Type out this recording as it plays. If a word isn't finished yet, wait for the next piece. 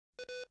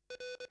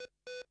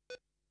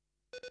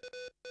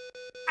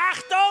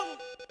Achtung!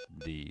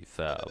 Die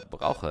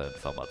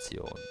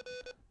Verbraucherinformation.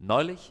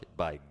 Neulich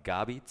bei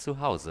Gabi zu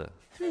Hause.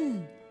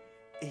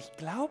 Ich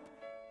glaube,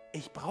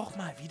 ich brauche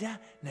mal wieder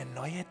eine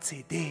neue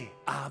CD.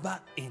 Aber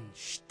in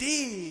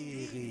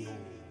Stereo.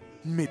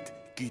 Mit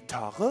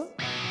Gitarre,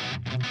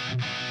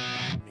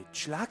 mit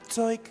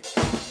Schlagzeug,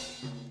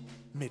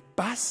 mit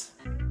Bass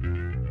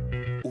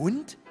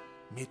und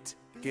mit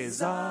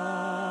Gesang.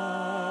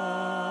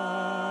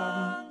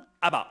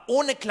 Aber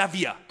ohne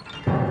Klavier.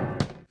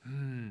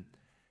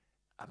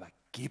 Aber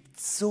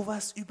gibt's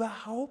sowas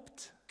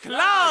überhaupt?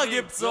 Klar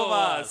gibt's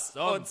sowas!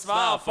 Und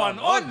zwar von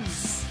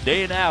uns!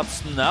 Den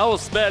Ärzten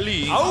aus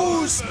Berlin.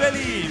 Aus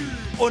Berlin!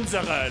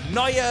 Unsere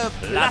neue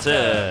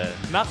Platte.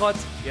 Na Rott,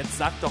 jetzt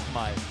sag doch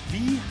mal,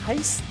 Wie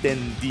heißt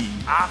denn die?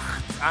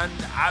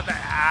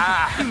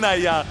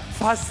 naja,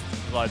 fast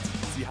Rott.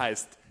 Sie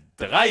heißt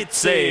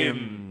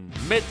 13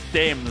 mit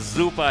dem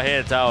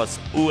Superhit aus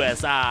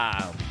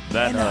USA.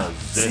 Männer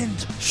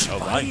sind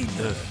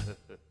Schweine.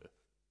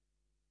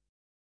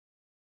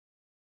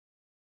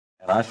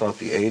 And I thought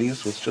the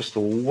 80s was just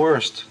the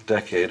worst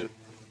decade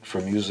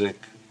for music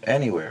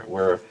anywhere,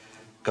 where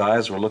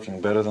guys were looking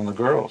better than the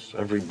girls.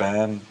 Every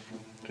band,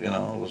 you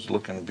know, was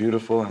looking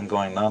beautiful and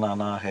going na na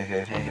na, hey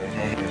hey hey hey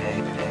hey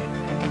hey hey.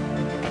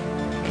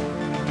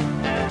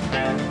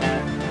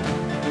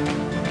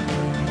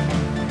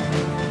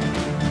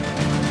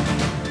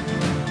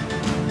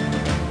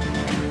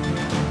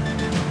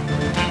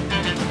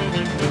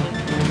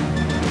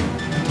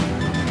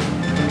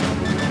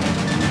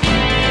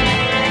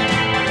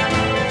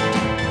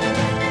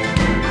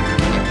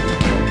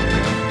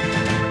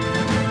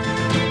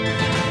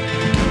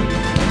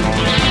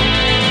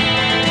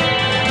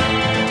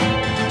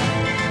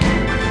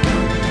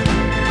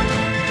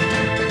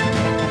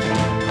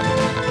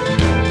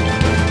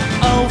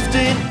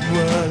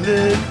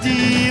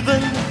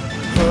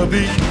 Hab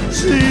ich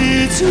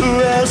sie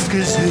zuerst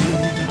gesehen.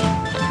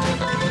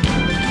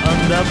 An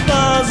der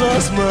Bar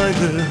saß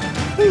meine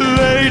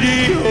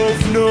Lady of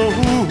No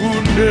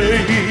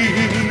Name.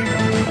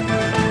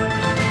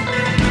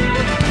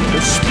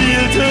 Es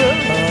spielte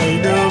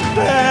eine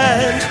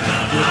Band,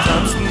 wir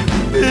tanzten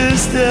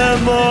bis der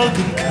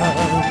Morgen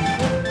kam.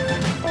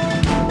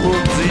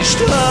 Und sie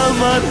stahl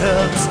mein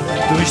Herz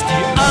durch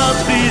die Art,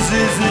 wie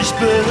sie sich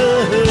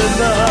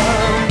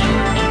benahm.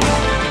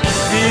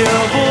 Mir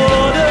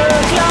wurde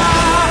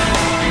klar,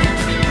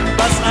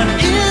 was an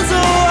ihr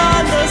so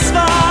anders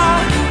war.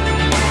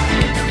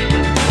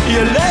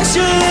 Ihr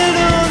Lächeln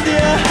und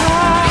ihr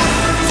Haar,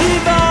 sie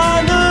war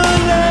eine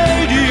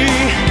Lady,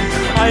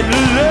 eine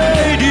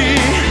Lady,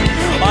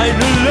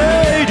 eine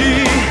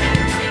Lady.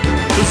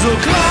 So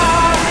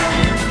klar,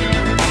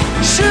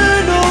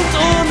 schön und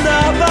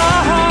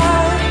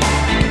wunderbar.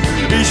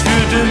 Ich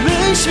fühlte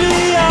mich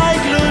wie ein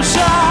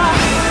Clochard.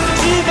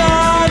 Sie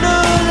war eine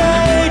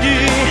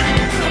Lady,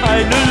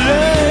 eine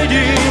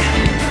Lady,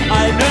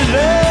 eine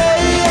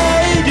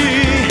Lady.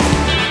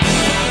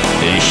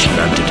 Ich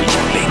nannte dich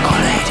Bingo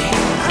Lady,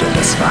 denn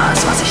das war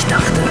es, was ich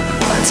dachte,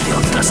 als wir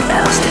uns das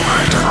erste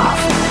Mal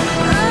trafen.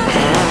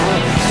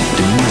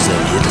 Du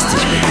serviertest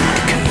dich mit mir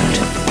gekühlt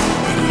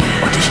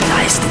und ich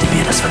leistete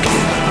mir das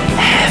Vergnügen,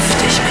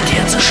 heftig mit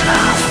dir zu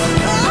schlafen.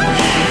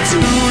 Zu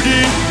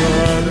den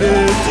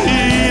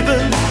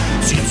Malediven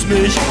zieht's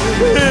mich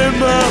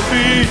immer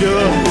wieder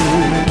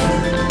hoch.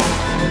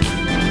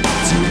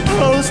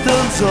 Haus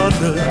der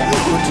Sonne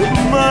und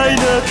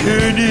meiner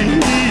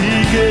Königin.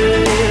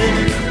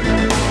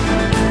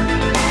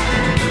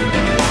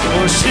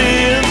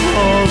 Rocher im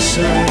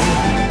Ocean,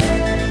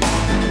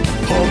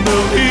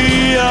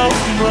 Pommerie auf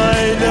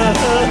meiner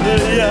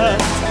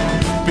Yacht.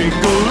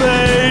 Bingo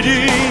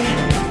Lady,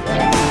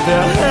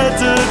 wer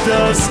hätte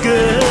das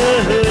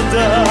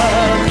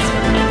gedacht?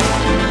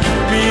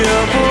 Mir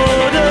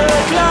wurde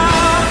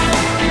klar,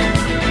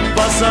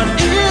 was an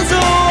ihr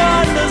so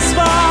anders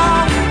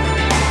war.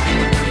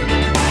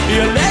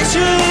 Ihr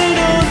Lächeln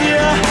und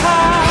ihr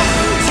Haar,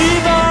 sie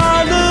war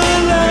eine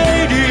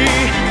Lady,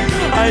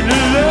 eine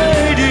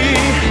Lady,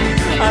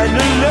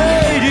 eine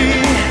Lady.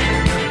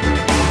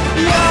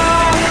 Ja,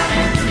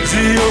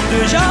 sie und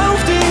ich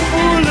auf dem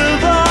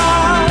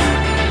Boulevard,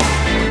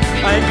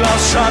 ein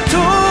Glas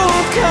Chateau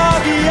und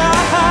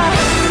Kaviar.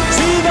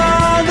 Sie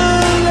war eine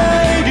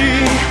Lady,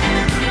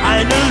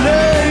 eine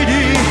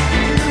Lady,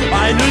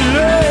 eine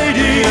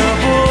Lady. Ihr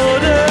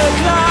wurde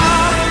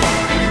klar,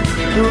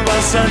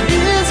 was an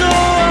ihr so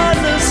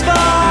anders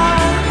war.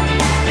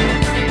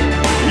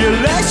 Ihr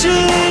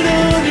Lächeln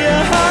und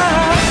ihr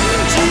Haar,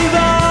 sie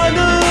war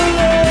eine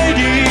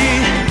Lady,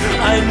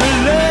 eine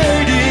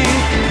Lady,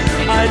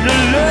 eine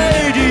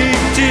Lady.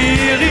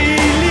 Tirili,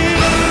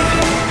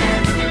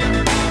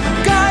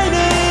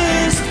 keine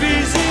ist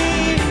wie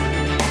sie,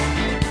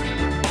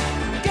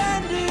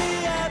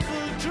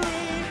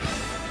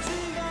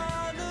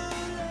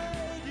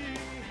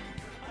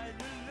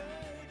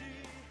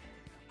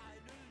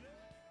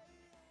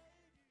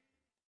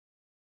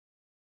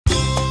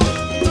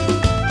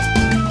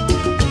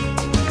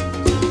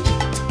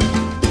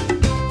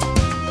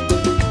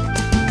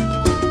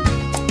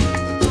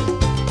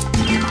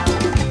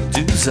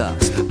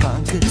 sagst,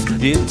 Punk ist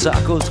jeden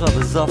Tag ultra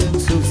besoffen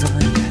zu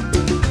sein.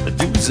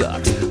 Du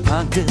sagst,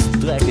 Punk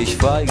ist dreckig,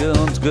 feige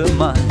und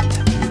gemein.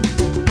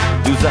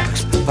 Du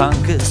sagst,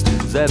 Punk ist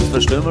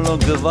Selbstverstümmelung,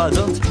 Gewalt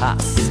und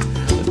Hass.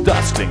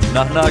 Das klingt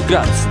nach einer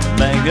ganzen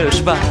Menge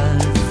Spaß.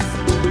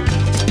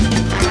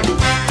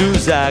 Du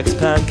sagst,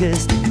 Punk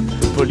ist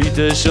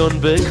politisch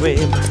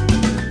unbequem.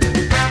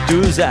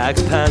 Du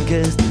sagst, Punk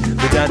ist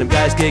mit deinem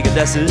Geist gegen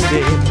das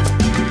System.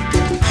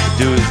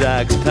 Du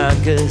sagst,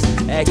 Punk ist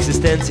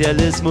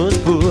Existenzialismus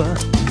pur,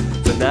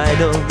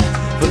 Verneinung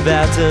von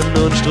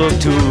Werten und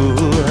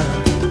Struktur.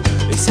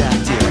 Ich sag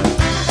dir,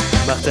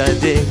 mach dein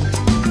Ding,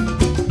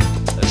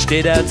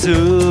 steh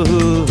dazu,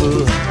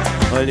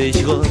 heul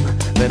nicht rum,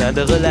 wenn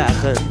andere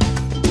lachen.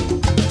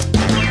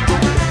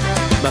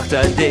 Mach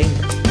dein Ding,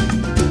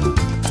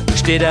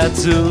 steh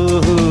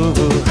dazu,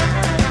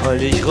 heul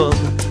nicht rum,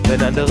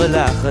 wenn andere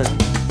lachen,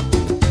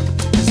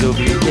 so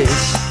wie ich.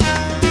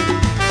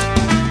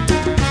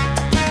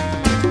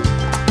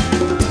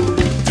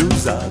 Du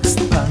sagst,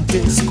 Punk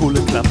ist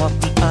coole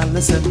Klamotten,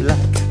 alles im Lack.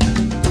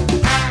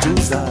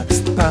 Du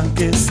sagst,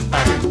 Punk ist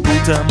ein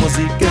guter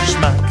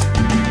Musikgeschmack.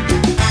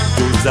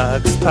 Du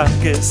sagst,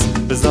 Punk ist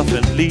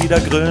besoffen,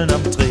 Lieder grün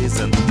am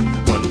Tresen.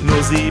 Und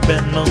nur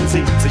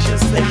 77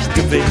 ist echt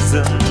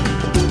gewesen.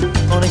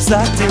 Und ich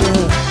sag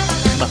dir,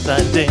 mach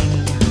dein Ding,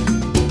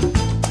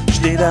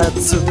 steh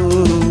dazu,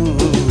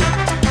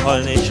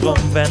 heul nicht rum,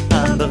 wenn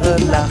andere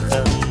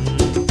lachen.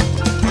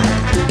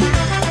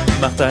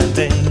 Mach dein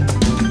Ding,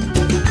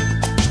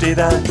 steh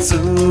dazu,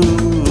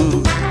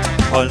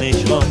 heul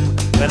nicht rum,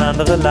 wenn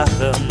andere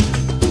lachen,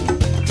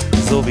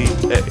 so wie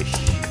ich.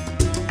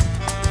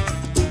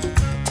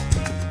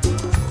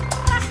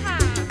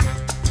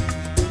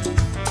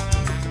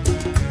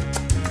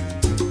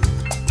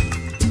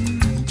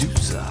 Du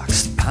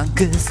sagst,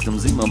 Punk ist, um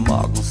 7 Uhr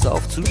morgens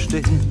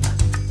aufzustehen.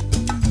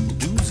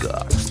 Du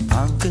sagst,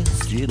 Punk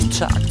ist, jeden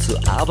Tag zur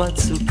Arbeit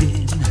zu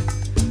gehen.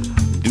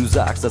 Du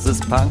sagst, das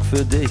ist Punk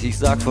für dich, ich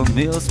sag von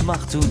mir aus,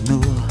 mach du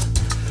nur.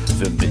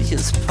 Für mich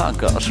ist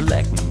Punk aus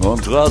Schlecken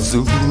und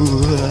Rasur.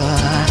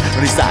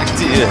 Und ich sag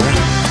dir,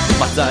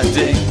 mach dein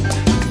Ding,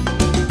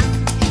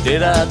 steh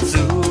dazu,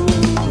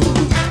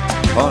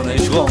 heul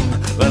nicht rum,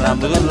 wenn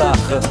andere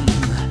lachen.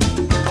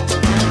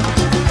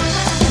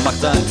 Mach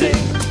dein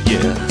Ding,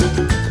 yeah,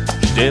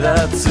 steh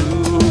dazu,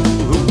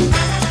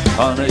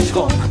 heul nicht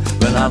rum,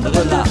 wenn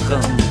andere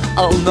lachen.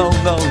 Oh no,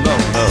 no, no,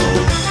 no.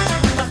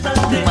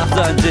 Mach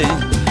dein Ding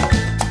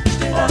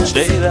und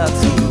steh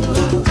dazu,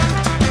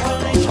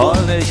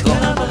 heul nicht rum,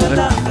 wenn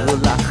andere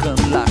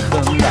lachen,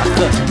 lachen,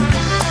 lachen.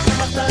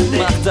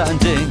 Mach dein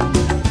Ding,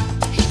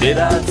 steh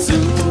dazu,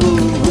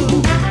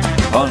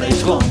 heul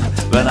nicht rum,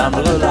 wenn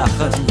andere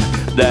lachen,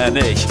 denn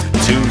ich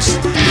tu's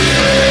nicht.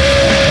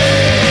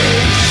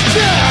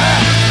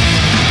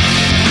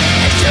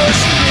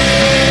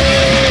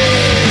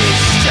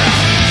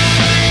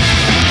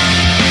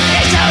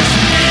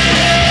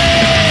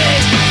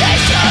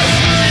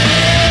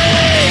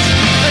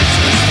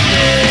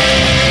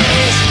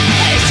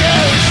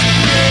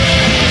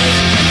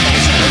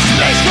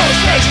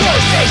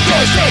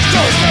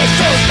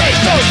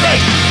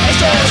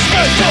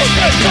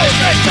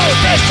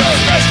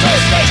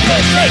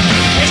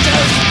 Ich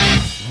tu's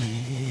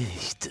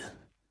nicht.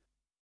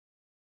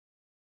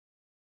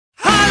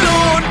 Hallo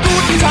und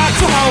guten Tag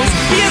zu Hause.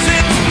 Wir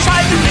sind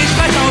Schalten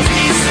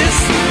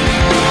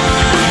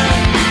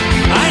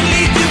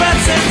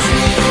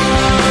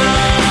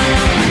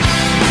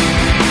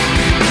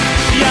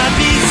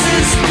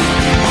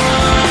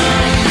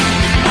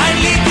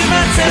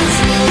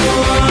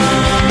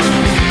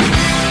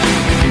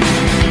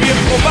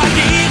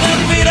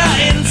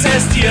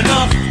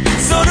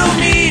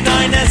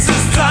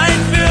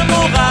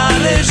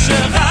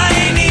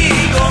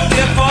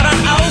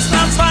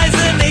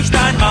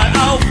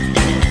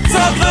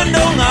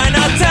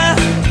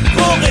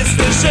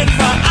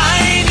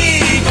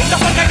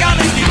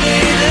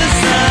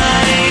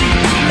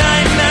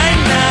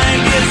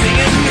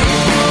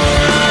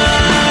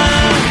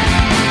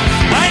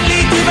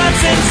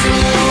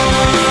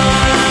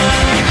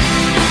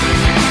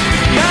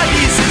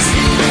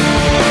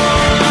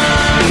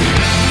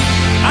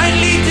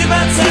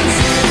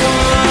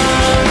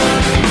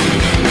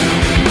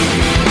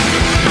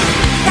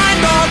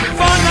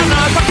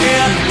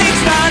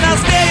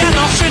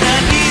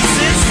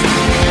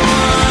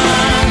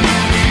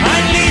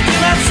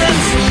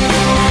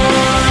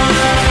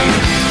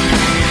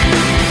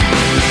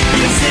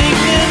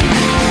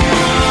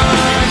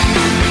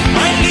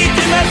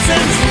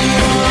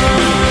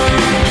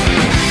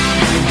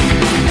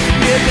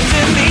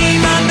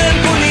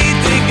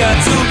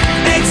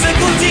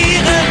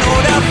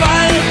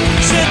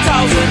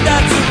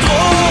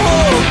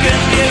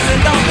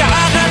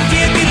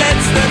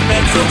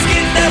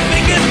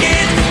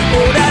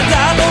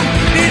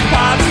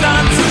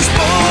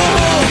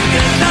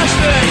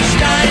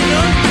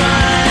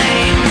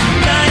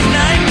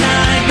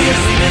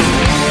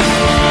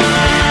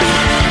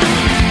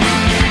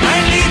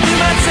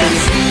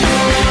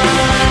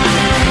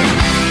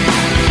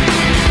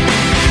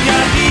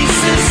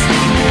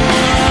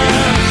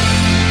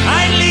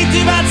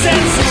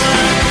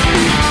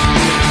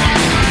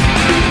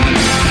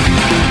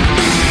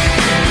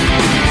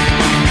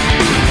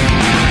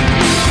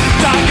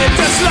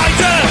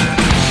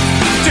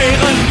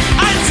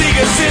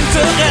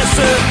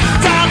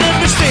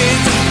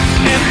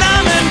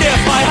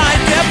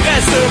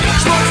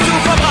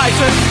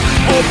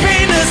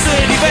Penisse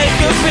die Welt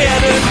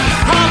gefährden.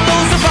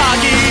 Harmlose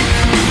Party,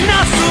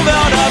 nasse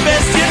Wörter,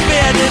 Bestien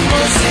werden,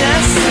 muss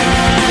das sein.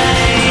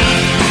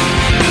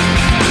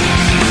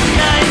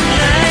 Nein,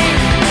 nein,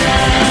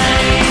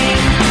 nein,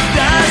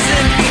 da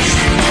sind wir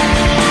schon.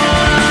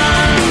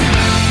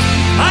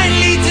 Ein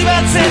Lied über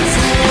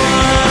Zensur.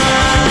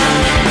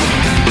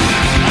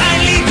 Ein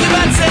Lied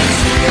über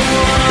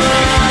Zensur.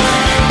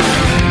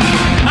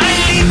 Ein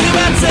Lied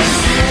über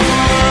Zensur.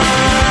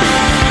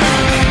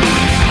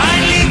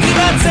 Ein Lied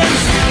über Zensur.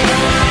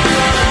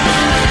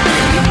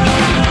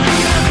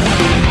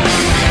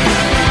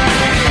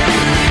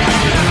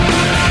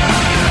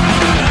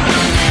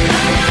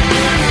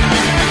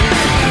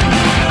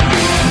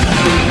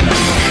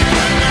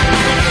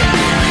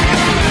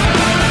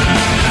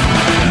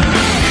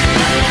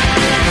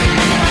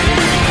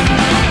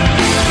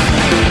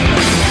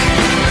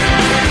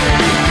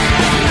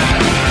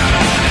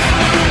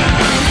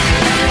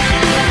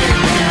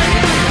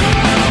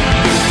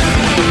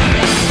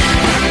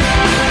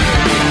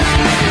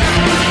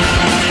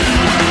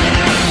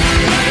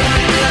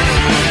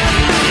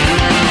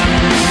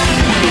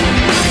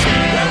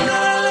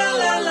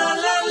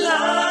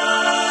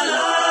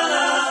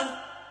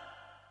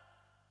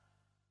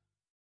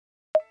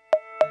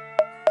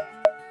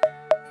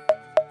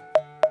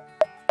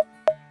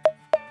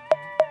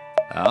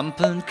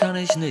 Ampeln kann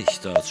ich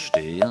nicht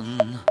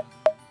ausstehen.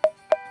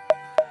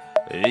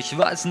 Ich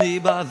weiß nie,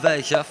 bei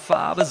welcher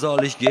Farbe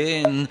soll ich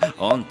gehen.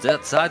 Und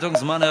der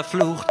Zeitungsmann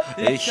erflucht,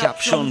 ich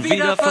hab schon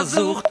wieder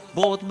versucht,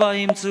 Brot bei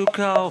ihm zu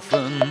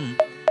kaufen.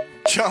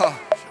 Tja,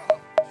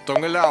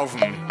 dumm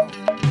gelaufen.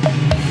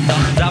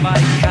 Doch dabei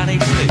kann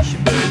ich's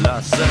nicht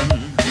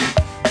belassen.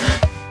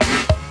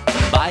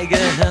 Bei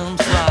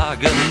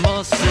Gehirnfragen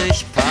muss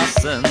ich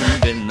passen.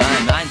 Bin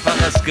ein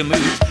einfaches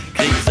Gemüt,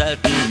 krieg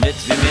selten mit,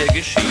 wie mir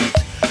geschieht.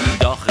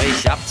 Doch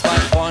ich hab zwei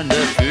Freunde,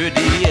 für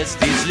die ist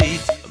dies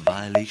Lied,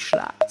 weil ich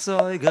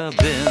Schlagzeuger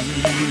bin.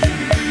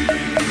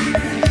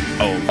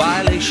 Oh,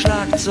 weil ich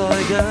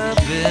Schlagzeuger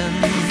bin.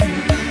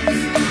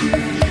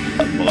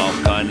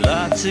 Brauch kein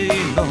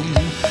Latinum,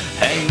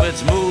 häng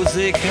mit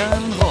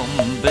Musikern rum,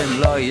 bin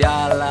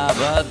loyal,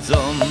 aber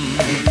dumm.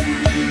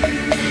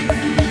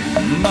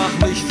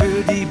 Mach mich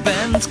für die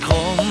Band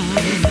krumm.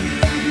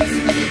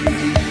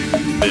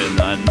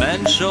 Bin ein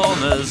Mensch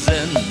ohne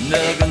Sinn,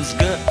 nirgends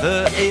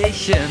gehör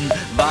ich hin,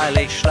 weil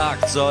ich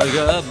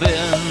Schlagzeuger bin.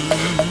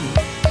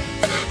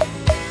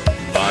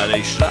 Weil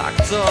ich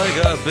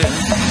Schlagzeuger bin.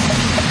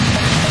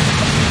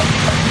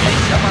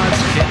 Ich hab als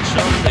Kind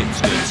schon nichts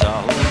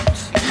getaugt.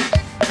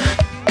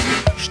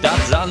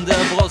 Statt an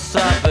der Brust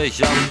hab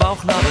ich am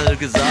Bauchnabel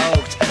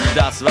gesaugt.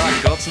 Das war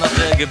kurz nach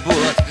der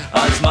Geburt,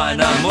 als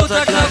meiner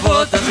Mutter klar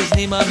wurde, dass ich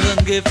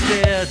niemanden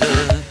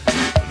gefährde,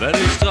 wenn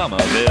ich Drama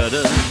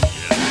werde.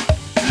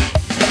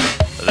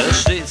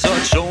 Das steht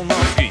heute schon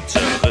auf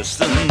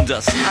Gitarristen.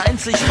 Das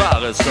einzig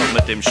Wahre ist doch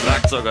mit dem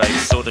Schlagzeuger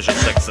exotische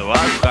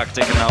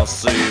Sexualpraktiken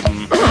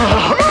auszuüben.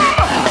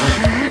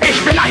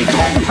 Ich bin ein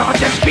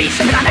drogenverrücktes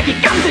Biest mit einer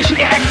gigantischen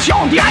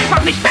Erektion, die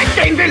einfach nicht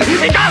weggehen will,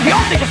 egal wie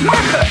oft ich es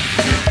mache.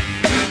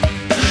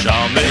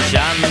 Schau mich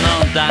an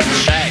und dann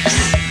check's.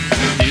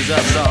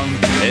 Dieser Song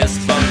ist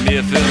von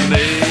mir für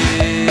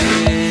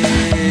mich,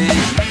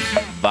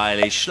 weil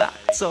ich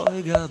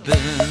Schlagzeuger bin.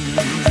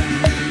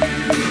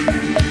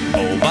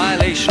 Oh,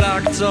 weil ich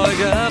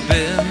Schlagzeuger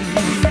bin.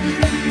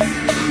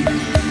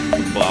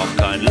 Brauch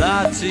kein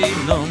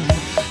Latinum,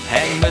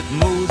 häng mit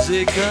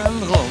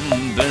Musikern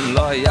rum, bin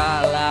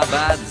loyal,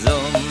 aber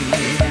dumm.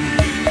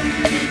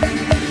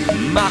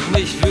 Mach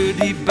mich für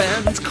die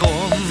Band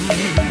krumm.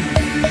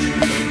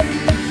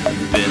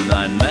 Bin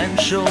ein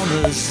Mensch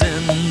ohne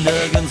Sinn,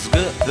 nirgends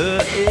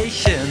gehör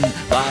ich hin,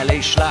 weil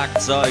ich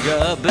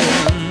Schlagzeuger bin.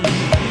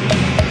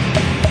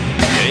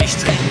 Ich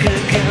trinke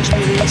gern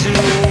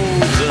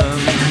Spirituosen,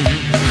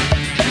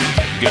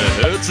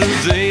 gehört zu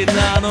den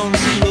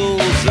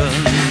Ahnungslosen.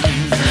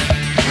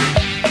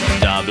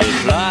 Double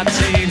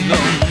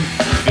Platinum,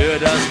 für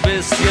das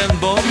bisschen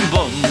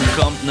Bum-Bum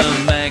kommt ne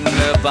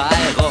Menge bei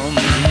rum.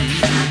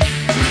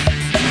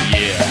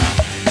 Yeah,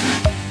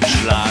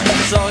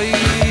 Schlagzeug.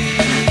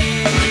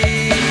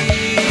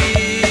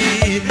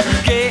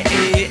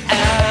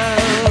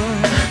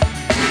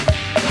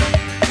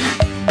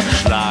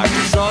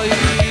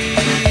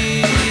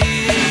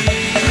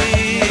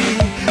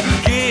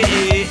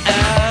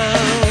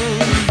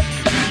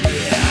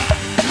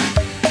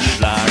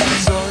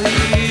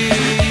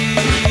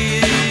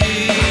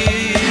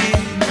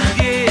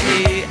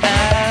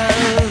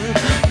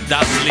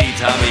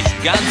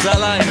 Ganz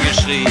allein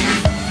geschrieben.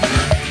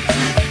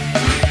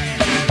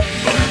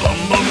 Bum, bum,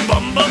 bum,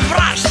 bum, bum,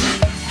 brasch.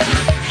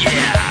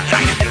 Yeah,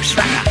 racka, du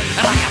Schwacker.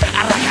 Racka,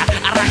 racka,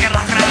 racka,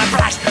 racka,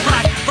 brasch,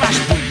 brasch, brasch.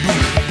 Bum, bum,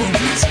 bum.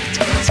 Zick,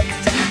 zick, zick,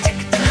 zick, zick,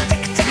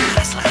 zick, zick,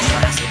 rassel, rassel,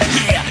 rassel.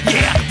 Yeah,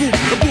 yeah, bum,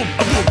 bum,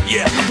 bum,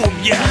 yeah, bum,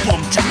 yeah,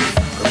 bum, tschak.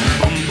 Bum,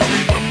 bum, bum,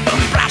 bum,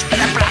 bum, brasch,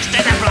 der brasch,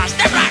 der brasch,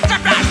 der brasch, der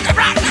brasch, der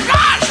brasch, der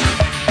brasch.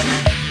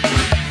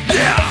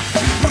 Yeah.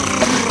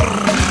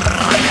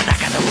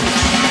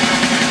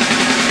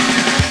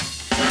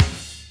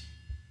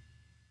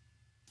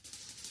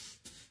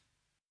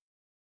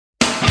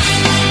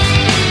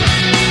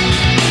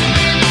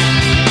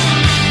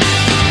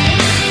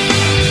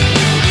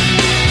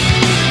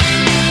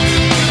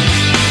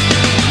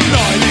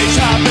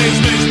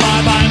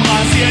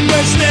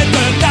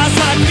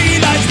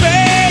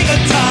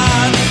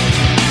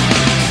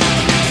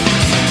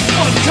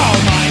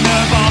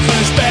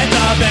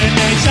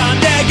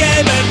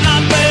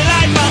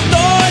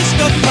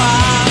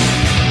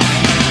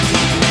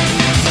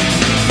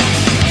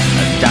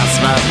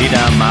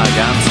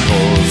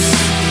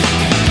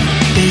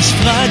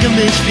 frage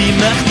mich, wie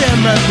macht der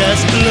Mann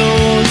das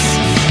bloß?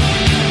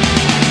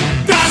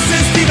 Das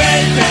ist die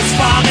Welt des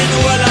Farin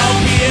Urlaub,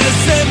 hier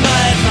ist immer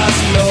etwas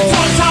los.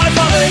 Total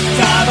verrückt,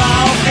 aber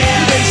auch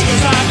ehrlich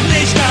gesagt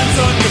nicht ganz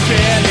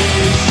ungefährlich.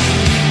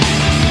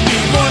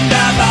 Die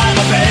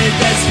wunderbare Welt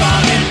des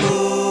Farin Urlaub.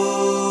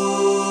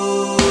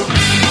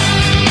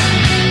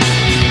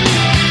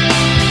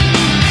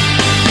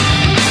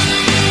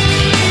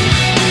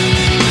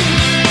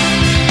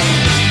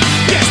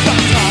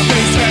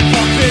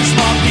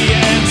 Hier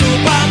im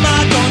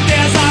Supermarkt und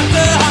der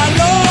sagte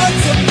Hallo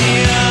zu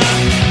mir.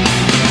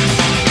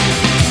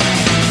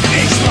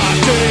 Ich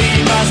fragte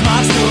ihn, was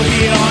machst du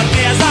hier? Und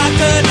er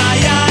sagte,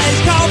 naja, ich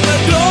kaufe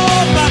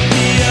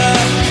Klopapier.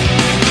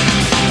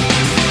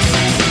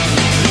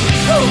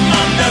 Oh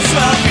Mann, das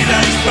war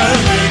vielleicht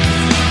verrückt.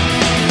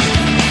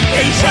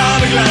 Ich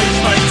habe gleich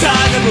mein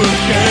Tagebuch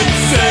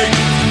gezückt.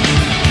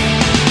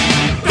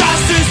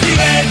 Das ist die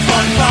Welt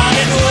von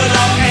Farin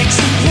Urlaub,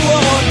 Action pur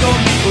rund um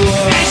die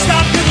Uhr. Echt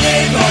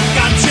abgedreht und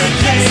ganz schön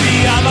crazy,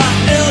 aber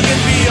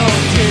irgendwie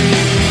okay.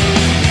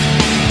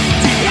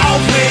 Die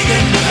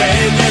aufregende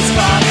Welt des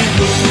Farin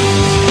Urlaub.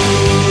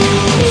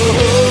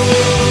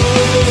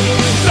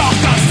 Doch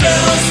das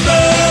Erste,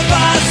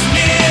 was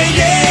mir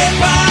je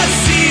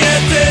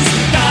passiert ist,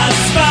 das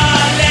war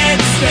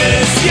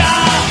letztes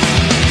Jahr.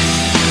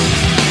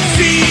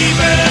 7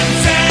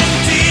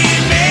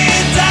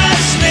 Zentimeter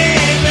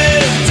Schnee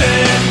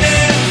mitten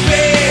im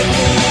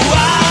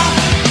Februar.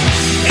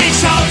 Ich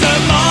schaute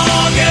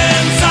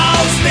morgens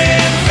aus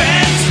dem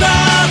Fenster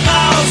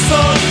raus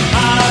und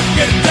hab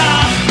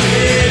gedacht,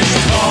 ich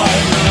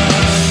träume.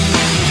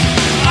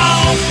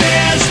 Auf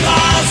der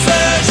Straße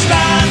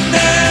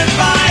standen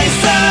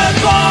weiße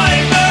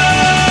Bäume.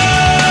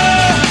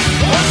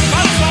 Und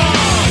was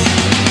war?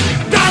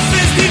 Das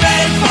ist die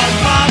Welt von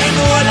Farin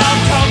Urlaub,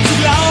 kaum zu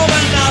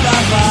glauben, aber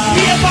wahr.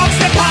 Hier boxt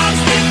der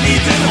Papst in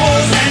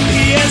Nietenrosen,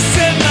 hier ist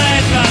immer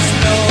etwas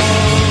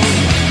los.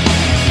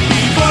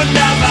 Die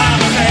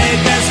wunderbare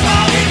Welt des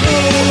Farin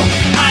Urlaub.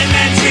 Ein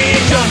Mensch wie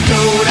ich und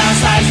du, das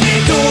heißt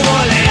nie du,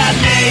 wohl eher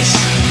nicht.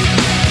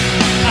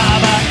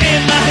 Aber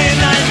immerhin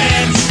ein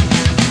Mensch,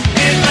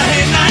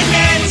 immerhin ein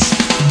Mensch,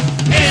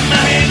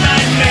 immerhin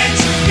ein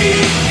Mensch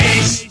wie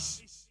ich.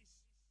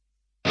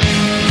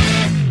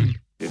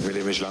 Jetzt will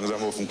ich mich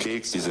langsam auf den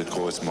Keks, diese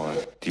Großmal,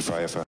 die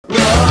Pfeife.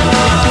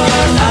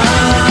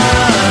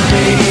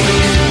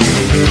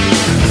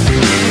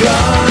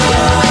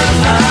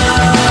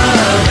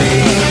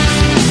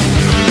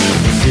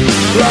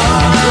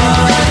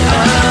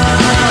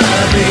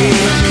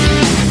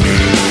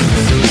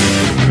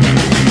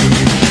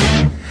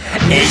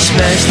 Ich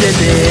möchte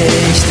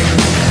nicht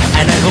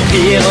einer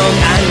Gruppierung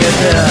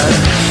angehören.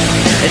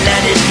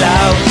 Nein, ich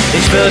glaub,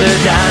 ich würde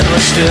da nur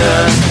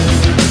stören.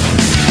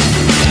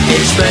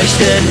 Ich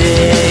möchte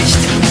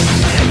nicht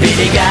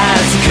weniger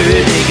als ein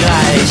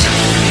Königreich.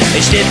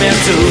 Ich steh mir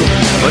zu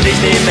und ich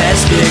nehme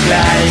es mir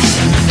gleich.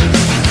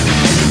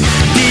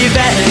 Die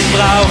Welt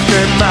braucht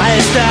einen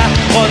Meister,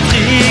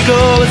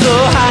 Rodrigo, so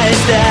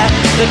heißt er.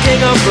 The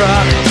King of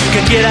Rock,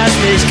 könnt ihr das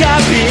nicht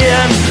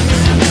kapieren?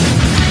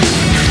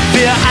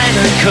 Für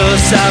einen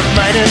Kuss auf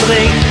meinen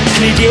Ring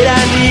kniet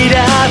jeder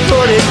nieder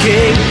vor dem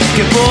King,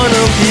 geboren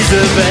um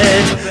diese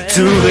Welt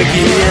zu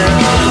regieren.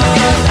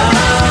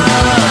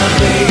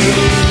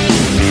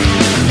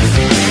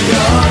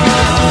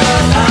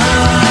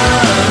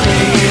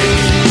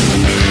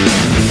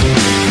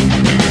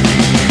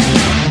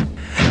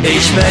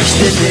 Ich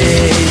möchte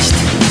nicht,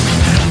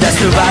 dass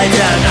du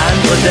weiter an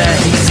andere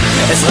denkst.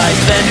 Es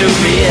reicht, wenn du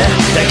mir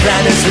dein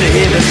kleines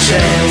Leben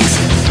schenkst.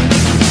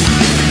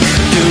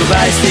 Du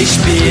weißt, ich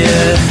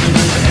spiel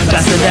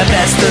was in der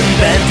besten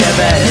Band der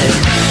Welt.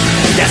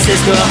 Das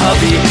ist nur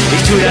Hobby,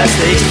 ich tu das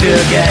nicht für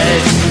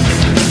Geld.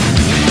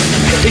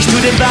 Ich tu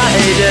den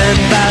beiden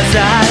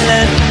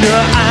Vasallen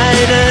nur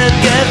einen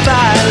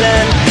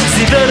Gefallen.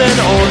 Sie würden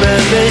ohne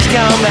mich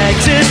kaum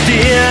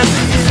existieren.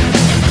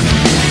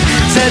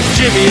 Selbst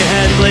Jimi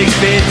Hendrix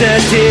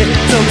betete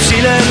zum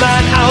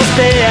Schielemann aus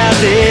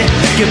BRD,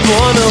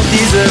 geboren um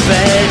diese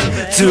Welt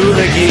zu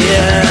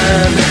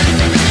regieren.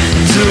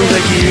 Zu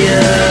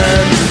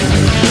regieren,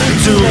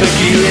 zu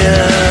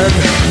regieren,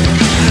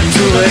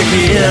 zu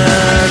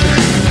regieren,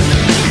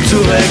 zu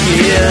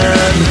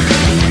regieren,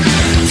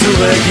 zu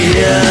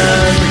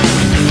regieren,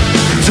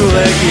 zu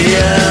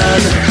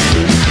regieren,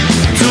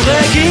 zu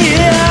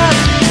regieren,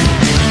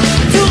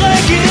 zu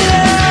regieren,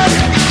 zu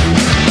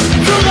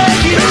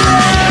regieren,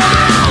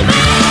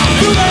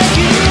 zu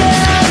regieren,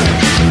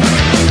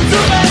 zu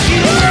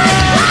regieren.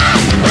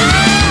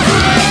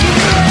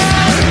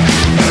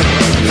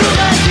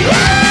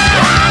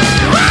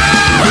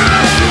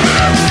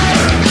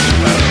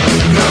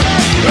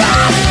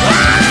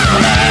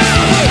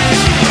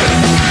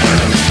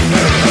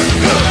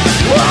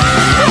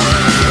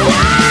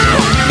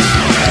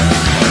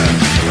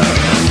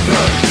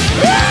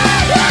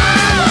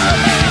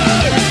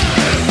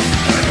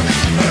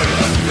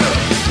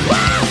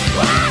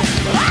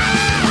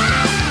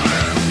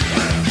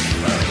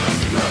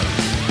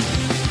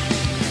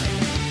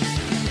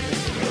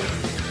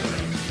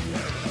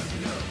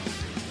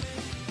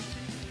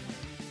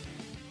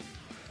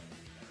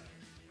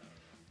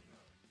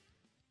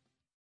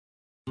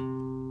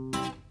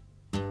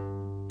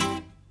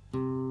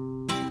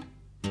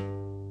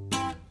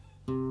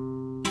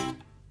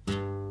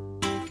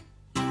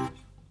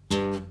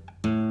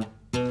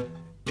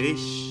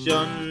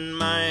 und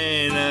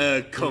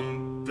meine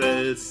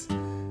Kumpels,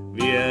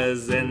 wir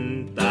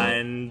sind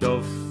ein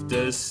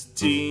duftes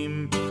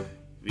Team.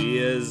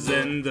 Wir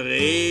sind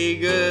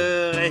regelrechte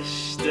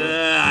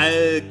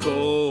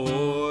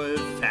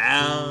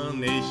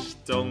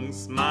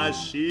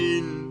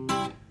Alkoholvernichtungsmaschinen.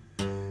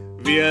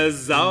 Wir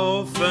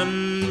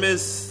saufen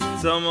bis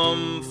zum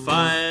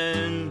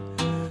Umfallen,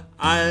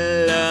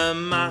 alle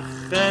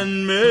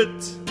machen mit.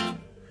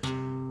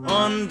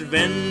 Und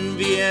wenn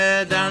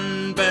wir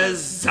dann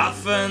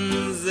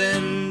besoffen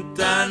sind,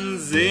 dann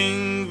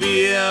singen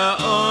wir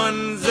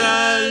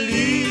unser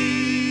Lied.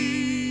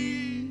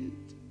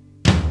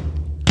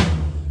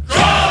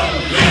 Komm,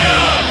 wir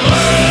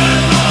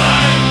brüllen noch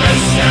ein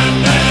bisschen,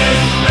 denn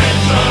ich bin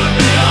schon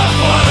wieder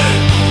voll.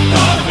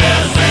 Komm, wir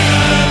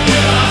singen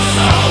über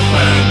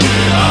Saufen,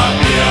 über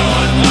Bier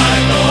und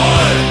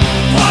Alkohol.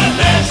 Von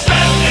den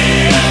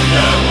ständigen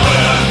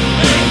Gebrüll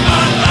bringt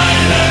man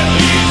einen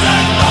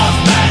riesen Dorf.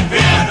 Wenn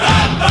wir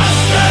dann was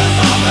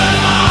gesoffen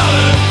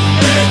haben,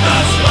 geht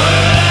das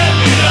Brüllen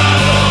wieder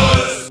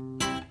los.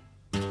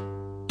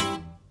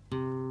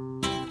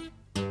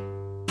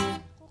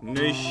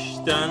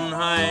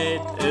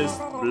 Nüchternheit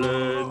ist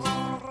blöd,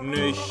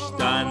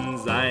 nüchtern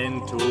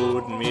sein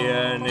tut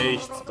mir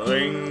nichts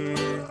bringen,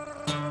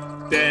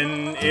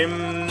 denn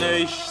im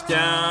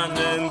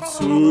nüchternen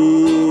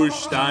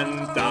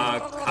Zustand, da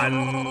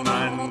kann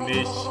man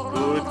nicht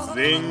gut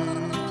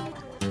singen.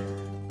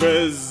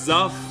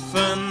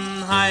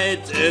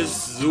 Besoffenheit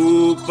ist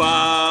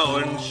super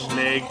und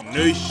schlägt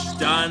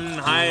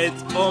Nüchternheit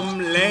um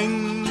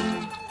Längen.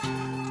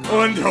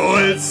 Und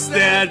hol's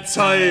der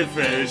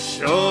Teufel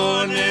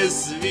schon,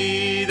 ist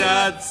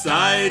wieder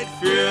Zeit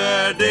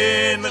für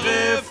den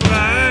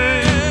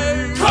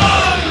Refrain.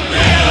 Komm,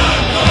 wir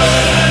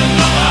brüllen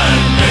noch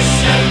ein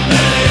bisschen,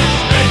 denn ich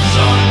bin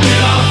schon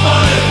wieder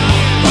voll.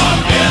 Komm,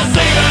 wir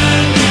singen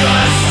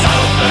über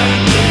Saufen,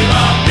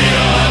 über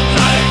Bier und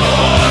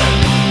Alkohol.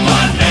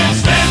 Von dem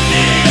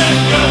ständigen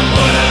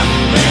Gebrüll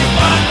bringt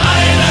man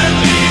einen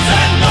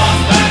riesen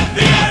Durst. Wenn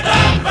wir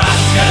dann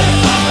was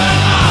gesoffen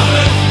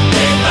haben,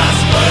 geht das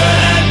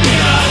Brüllen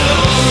wieder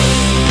los.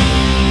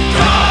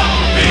 Komm,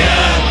 wir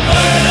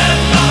brüllen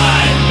noch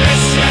ein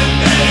bisschen,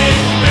 denn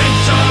ich bin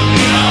schon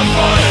wieder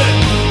voll.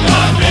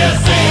 Komm, wir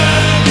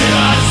singen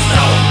über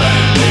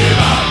Saufen,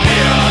 über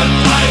Bier und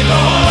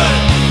Alkohol.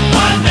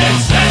 Von dem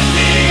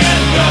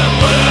ständigen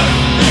Gebrüll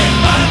bringt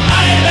man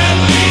einen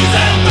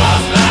riesen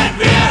Durst. Wenn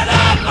wir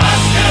dann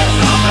was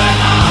gesoffen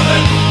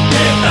haben,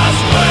 geht das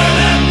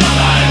Brüllen noch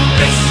ein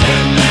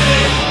bisschen, denn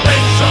ich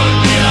bin schon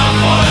wieder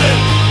voll.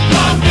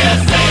 Komm, wir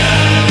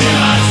singen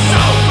über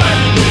Saufen,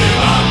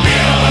 über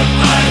Bier und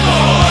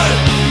Alkohol.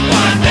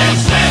 Von dem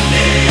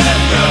ständigen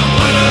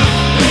Gebrüll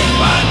bringt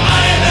man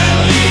einen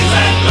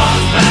riesen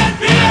Durst. Wenn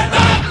wir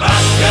dann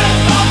was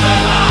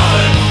gesoffen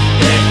haben,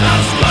 geht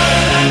das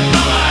Brüllen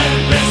noch ein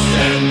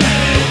bisschen,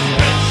 denn ich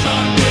bin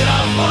schon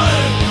wieder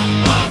voll.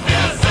 Komm,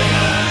 wir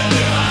singen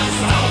über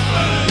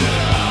Saufen,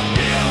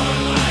 über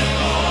Bier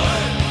und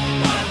Alkohol.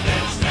 Von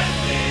dem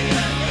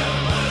ständigen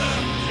Gebrüll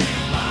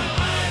bringt man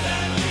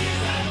einen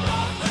riesen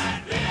Durst.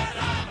 Wenn wir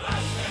dann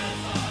was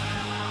gesoffen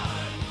haben,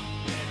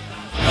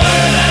 geht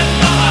das Brüllen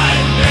noch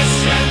ein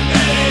bisschen,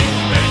 denn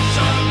ich bin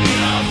schon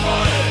wieder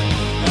voll.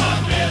 Komm,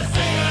 wir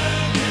singen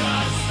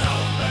über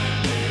Saufen,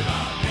 über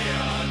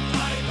Bier und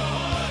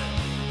Alkohol.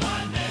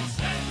 Von dem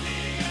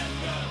ständigen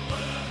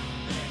Gebrüll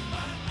bringt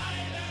man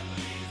einen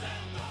riesen Durst.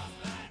 Wenn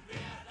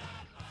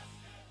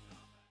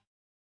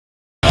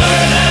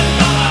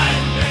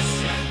wir dann was brüllen noch ein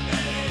bisschen, denn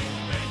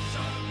ich bin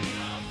schon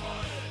wieder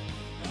voll.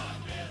 Komm,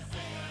 wir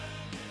singen über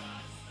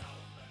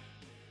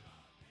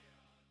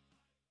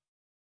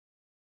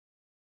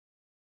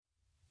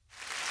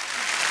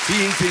Saufen,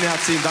 Vielen, vielen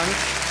herzlichen Dank.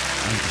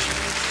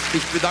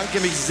 Ich bedanke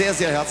mich sehr,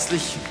 sehr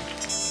herzlich.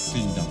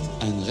 Vielen Dank.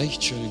 Einen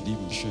recht schönen,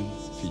 lieben, schönen,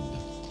 vielen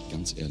Dank.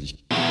 Ganz ehrlich.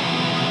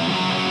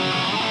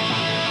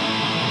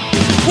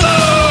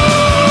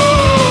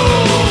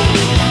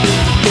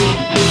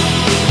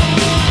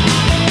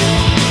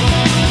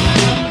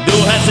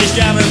 Du hältst dich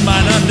gern in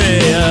meiner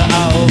Nähe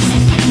auf.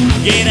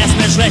 Geht es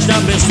mir schlecht,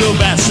 dann bist du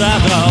besser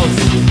drauf.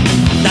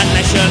 Dein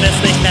Lächeln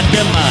ist nicht nett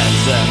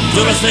gemeint.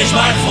 Du bist nicht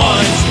mein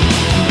Freund.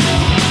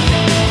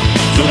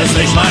 Du bist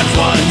nicht mein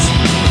Freund.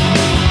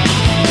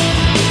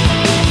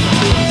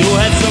 Du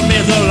hältst von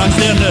mir, solang's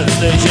dir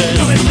nützlich ist.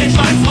 Du bist nicht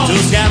mein Freund.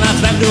 Tust gern,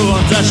 als wenn du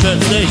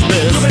unterstützlich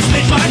bist. Du bist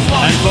nicht mein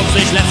Freund. Entpuppst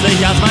dich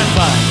letztlich als mein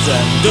Feind.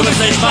 Du bist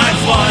nicht mein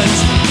Freund.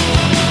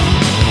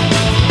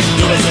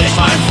 Du bist nicht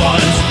mein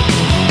Freund.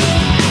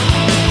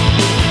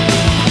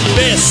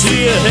 Bis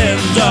hierhin,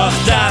 doch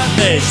dann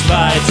nicht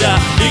weiter.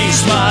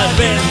 Diesmal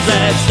bin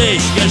selbst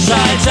ich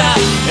gescheitert.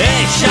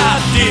 Ich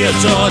hab dir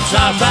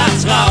total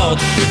vertraut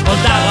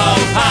und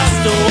darauf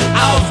hast du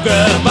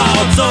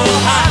aufgebaut. So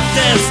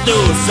hattest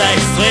du's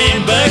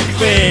extrem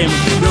bequem.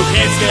 Du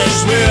kriegst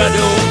Geschwür,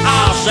 du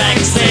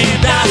Arschextrem.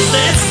 Das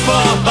ist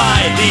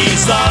vorbei, die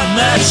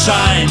Sonne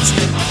scheint.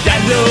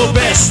 Denn du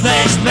bist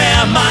nicht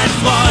mehr mein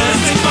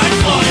Freund.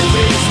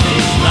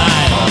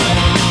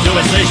 Du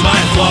bist nicht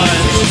mein Freund.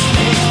 Du bist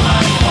nicht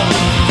mein Freund.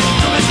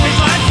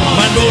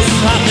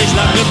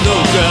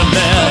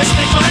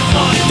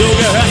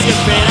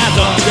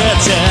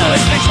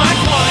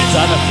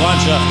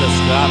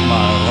 grad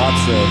mal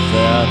Rotze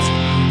wird.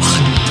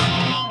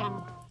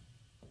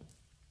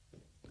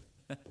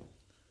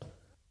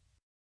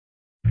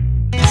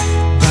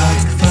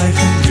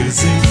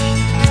 Backpfeifengesicht.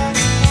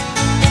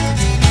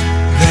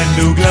 Wenn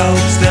du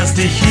glaubst, dass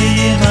dich hier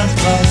jemand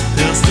braucht,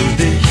 hörst du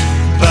dich.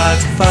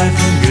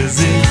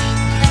 Backpfeifengesicht.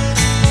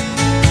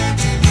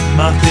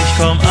 Mach dich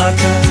vom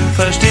Acker,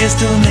 verstehst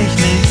du mich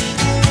nicht?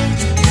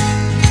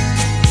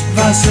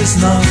 Was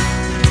ist noch?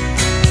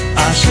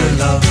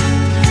 Ascheloch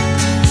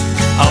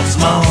aufs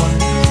Maul.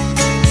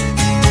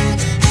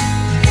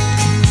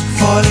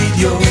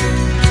 Vollidiot,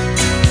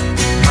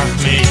 mach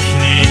mich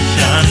nicht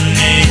an,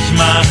 ich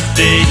mach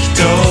dich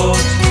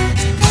tot.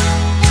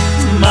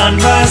 Mann,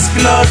 was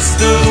glotzt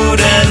du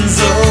denn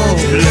so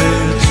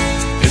blöd?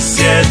 Ist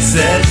jetzt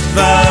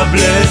etwa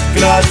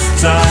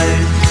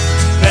Blödglotzeit,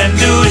 wenn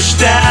du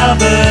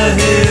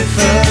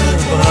Sterbehilfe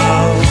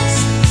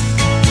brauchst?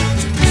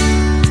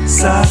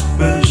 Sag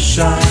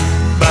Bescheid,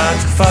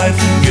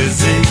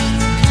 Backpfeifengesicht.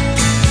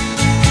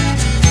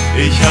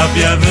 Ich hab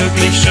ja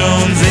wirklich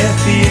schon sehr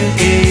viel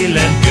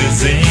Elend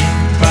gesehen,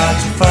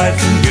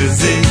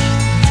 Backpfeifengesicht.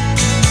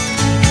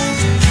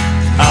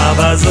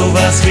 Aber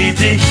sowas wie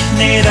dich,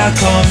 nee, da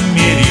kommen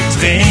mir die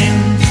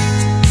Tränen.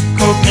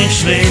 Guck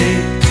nicht schräg,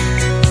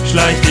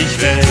 schleich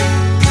dich weg,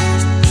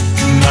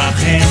 mach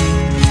hin.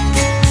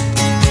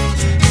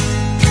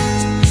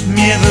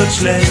 Mir wird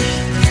schlecht,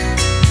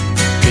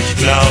 ich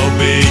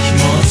glaube, ich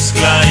muss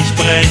gleich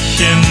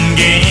brechen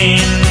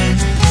gehen.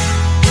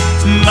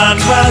 Mann,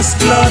 was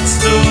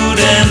glotzt du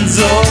denn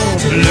so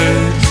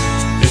blöd?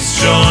 Ist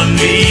schon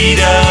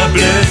wieder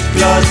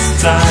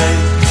Blödglotzeit,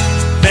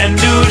 wenn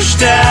du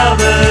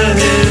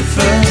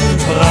Sterbehilfe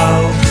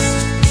brauchst.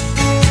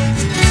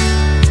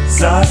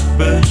 Sag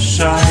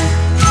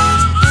Bescheid.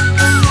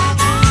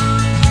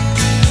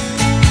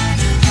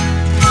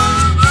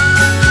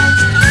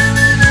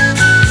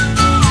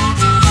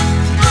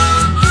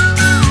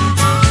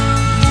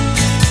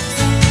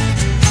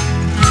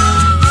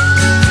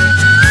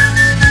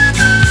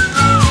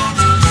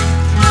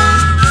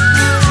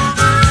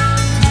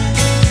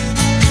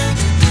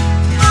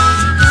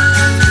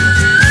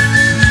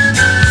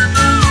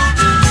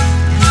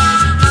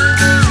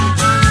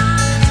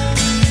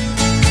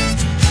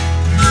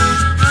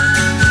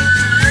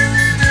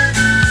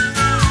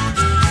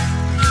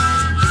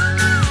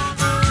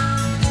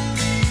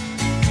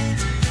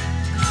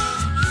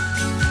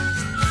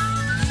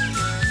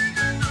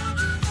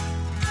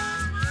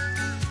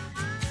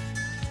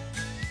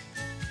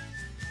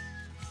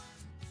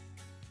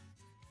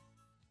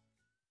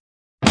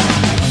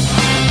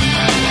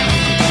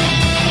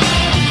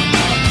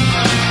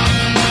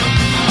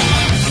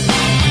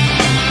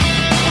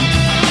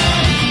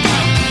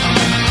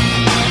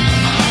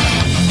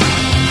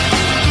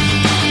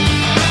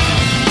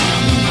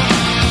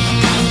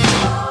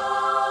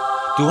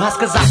 Du hast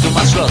gesagt, du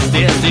machst Schluss,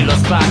 dir ist die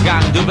Lust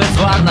vergangen. Du willst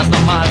woanders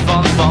nochmal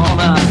von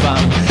vorne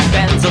anfangen,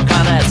 denn so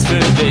kann es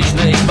für dich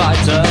nicht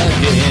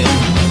weitergehen.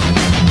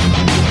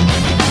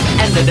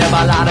 Ende der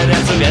Ballade,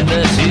 der Zug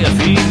endet hier,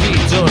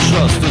 finito,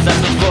 Schluss. Du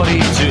setzt mich vor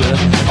die Tür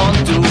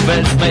und du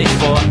willst mich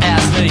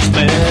vorerst nicht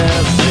mehr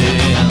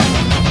sehen.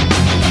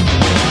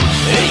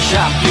 Ich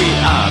hab die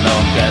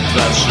Ahnung,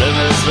 etwas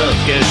Schlimmes wird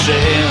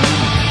geschehen.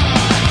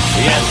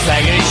 Jetzt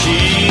häng ich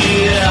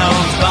hier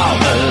und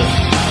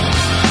baumel.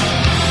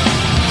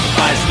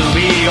 Weißt du,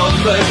 wie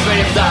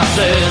unbequem das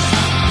ist?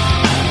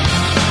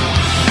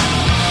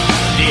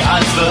 Die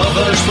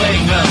Halswirbel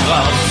springen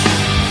raus,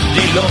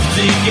 die Luft,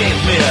 sie geht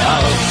mir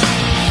aus.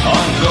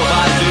 Und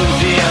sobald du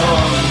dir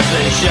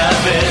unsicher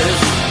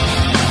bist,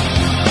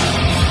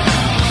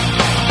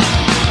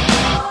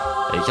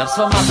 ich hab's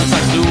vermasselt,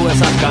 sagst du, es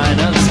hat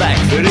keinen Zweck.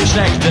 Für die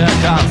schlechte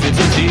Kraft, viel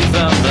zu tief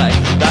im Dreck.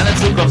 Deine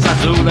Zukunft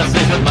sagst du, lässt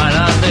sich mit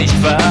meiner nicht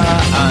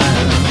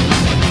vereinen.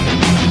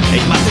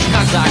 Ich mach dich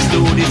krank, sagst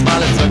du,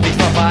 diesmal ist wirklich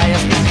vorbei.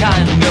 Es gibt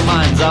keinen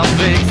gemeinsamen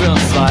Weg für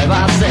uns zwei.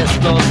 Was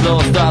ist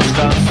los, das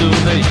kannst du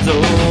nicht so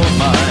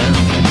meinen.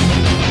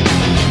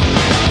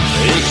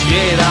 Ich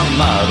geh dann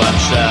mal beim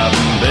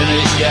Sterben, bin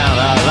ich gern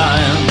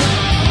allein.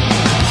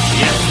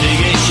 Jetzt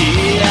lieg ich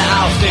hier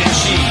auf den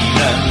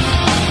Schienen.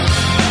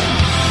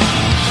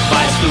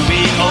 Weißt du,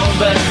 wie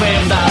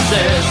unbequem das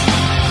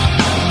ist?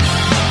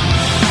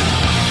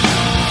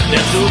 Der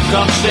Zug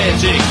kommt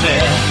stetig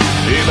näher,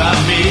 über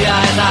mir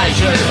ein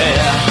Eichel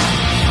her.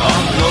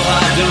 Und nur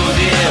weil du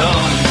dir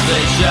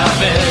unsicher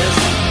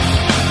bist,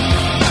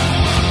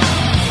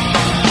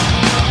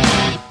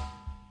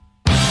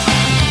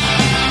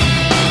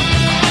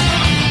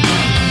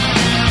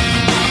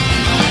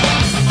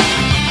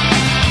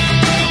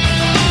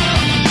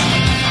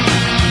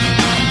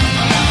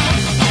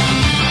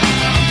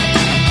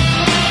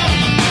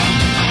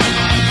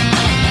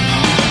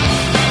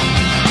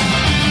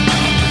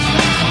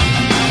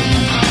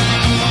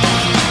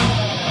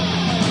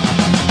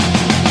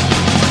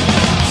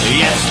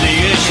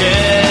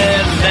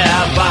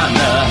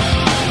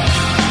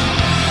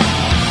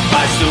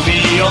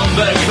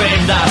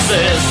 unbequem das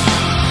ist.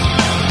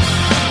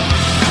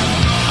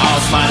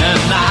 Aus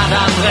meinen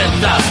Adern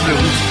rinnt das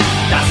Blut,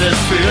 Das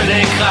ist für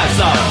den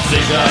Kreislauf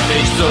sicher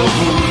nicht so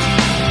gut.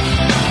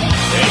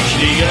 Ich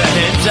liege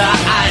hinter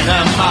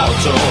einem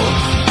Auto,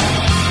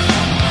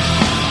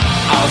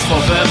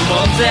 Auspuff im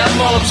Mund, der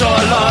Motor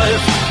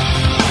läuft.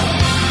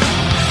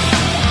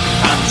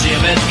 Hantier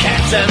mit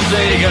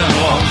Kettensägen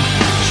rum,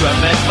 schwimm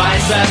mit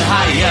weißen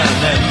Haien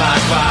im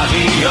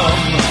Aquarium.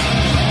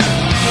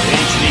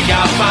 Ich lieg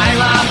auf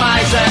einem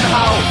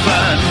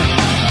Ameisenhaufen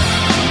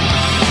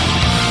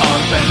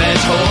und bin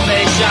mit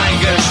Honig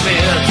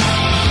eingeschmiert.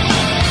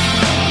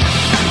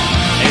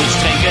 Ich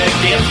trinke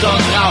Gift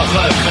und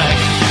rauche Crack,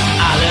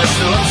 alles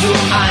nur zu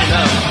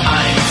einem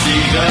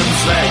einzigen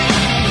Zweck.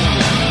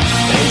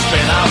 Ich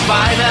bin auf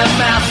einem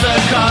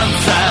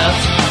Ärztekonzert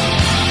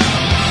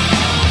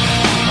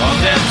und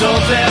der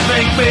Tod, der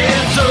winkt mir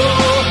zu.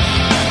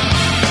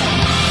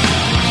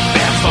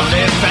 Werd von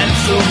den Fans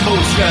zu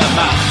Mus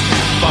gemacht,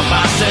 vom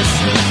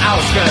Bassisten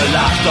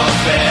ausgelacht, und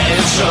wer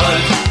ist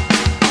schuld?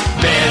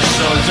 Wer ist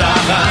schuld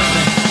daran?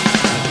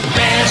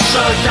 Wer ist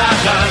schuld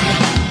daran?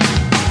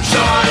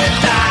 Schuld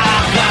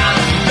daran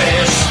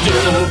bist du.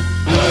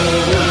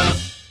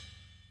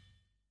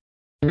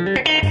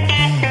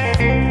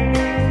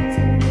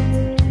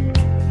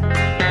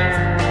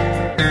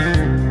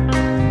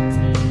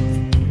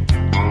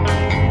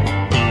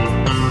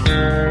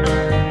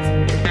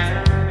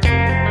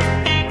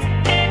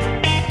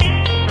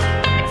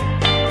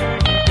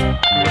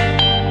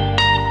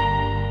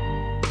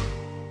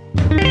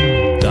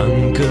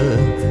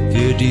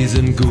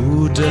 Diesen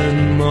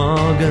guten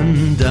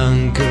Morgen,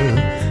 danke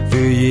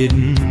für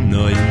jeden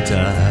neuen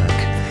Tag.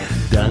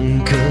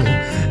 Danke,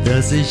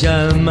 dass ich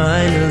all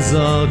meine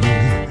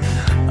Sorgen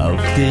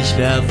auf dich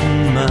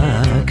werfen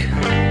mag.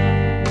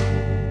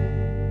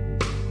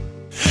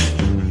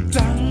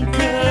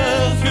 Danke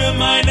für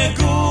meine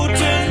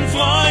guten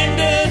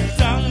Freunde,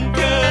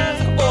 danke,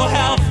 oh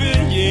Herr, für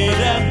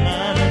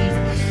jedermann.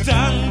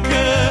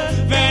 Danke,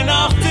 wenn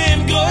auch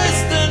dem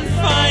größten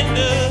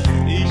Feinde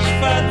ich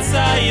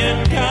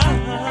verzeihen kann.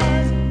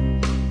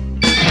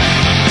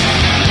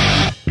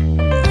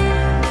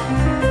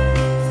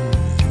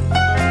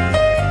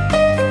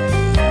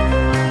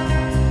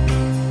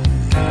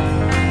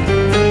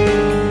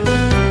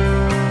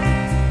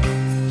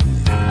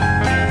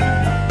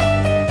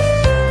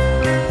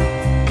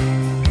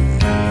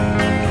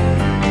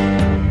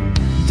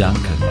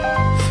 Danke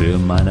für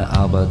meine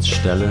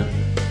Arbeitsstelle.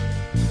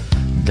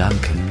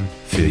 Danke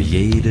für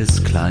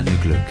jedes kleine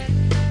Glück.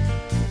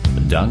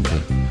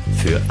 Danke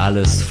für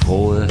alles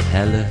frohe,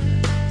 helle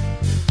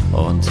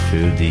und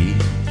für die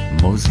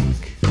Musik.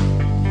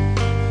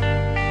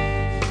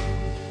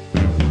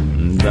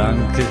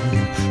 Danke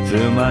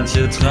für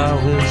manche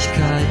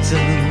Traurigkeiten.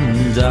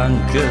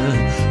 Danke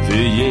für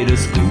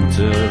jedes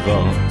gute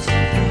Wort.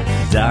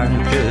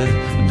 Danke,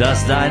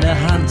 dass deine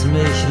Hand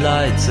mich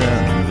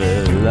leiten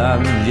will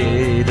an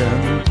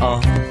jedem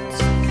Ort.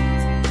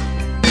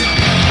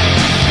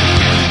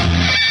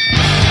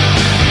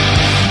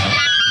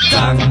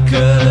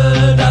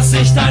 Danke, dass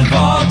ich dein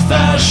Wort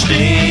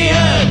verstehe.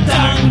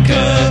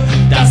 Danke,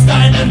 dass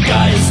deinen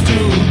Geist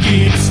du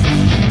gibst.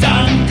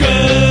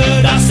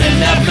 Danke, dass in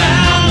der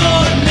Ferne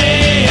und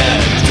Nähe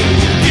du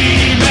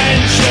die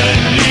Menschen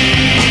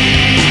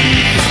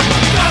liebst.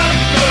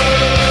 Danke,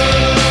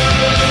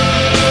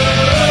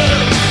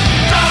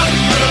 danke,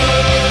 danke, danke,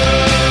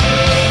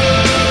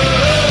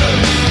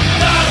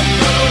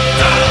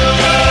 danke,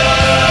 danke.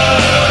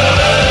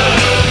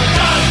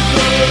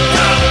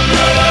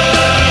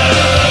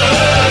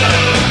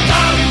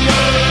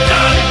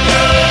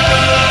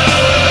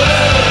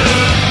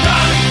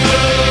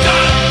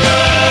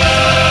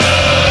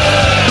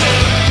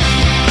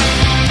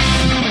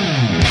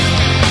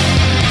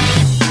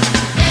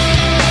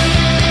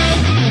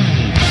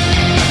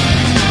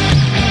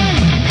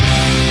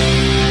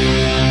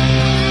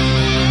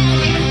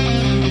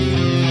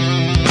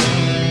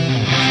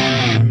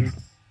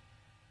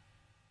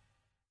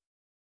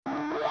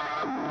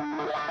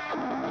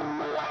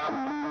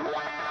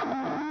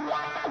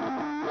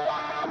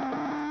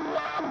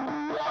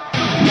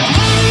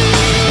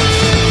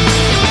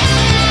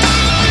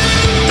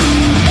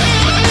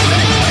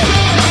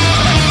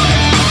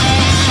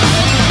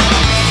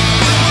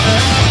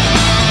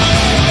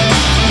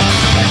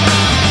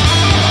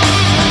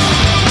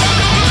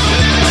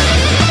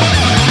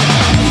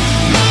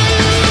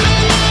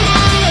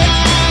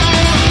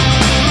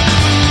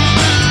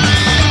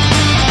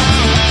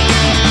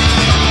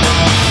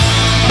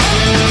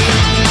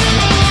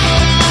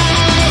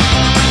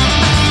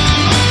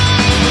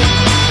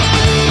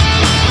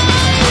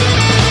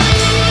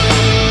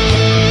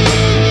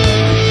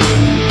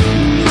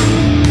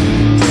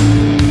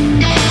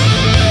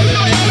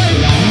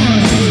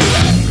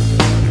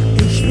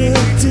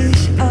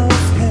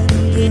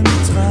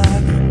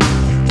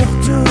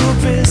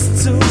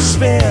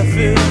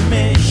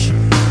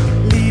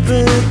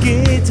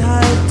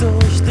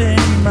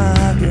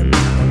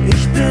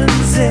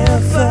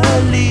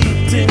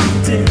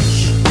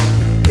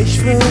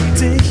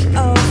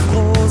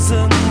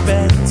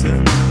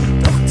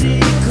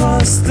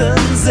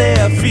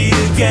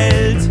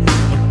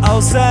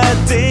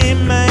 Außerdem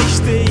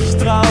möchte ich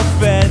drauf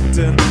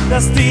wetten,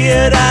 dass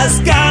dir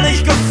das gar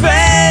nicht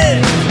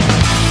gefällt.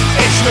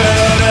 Ich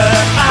würde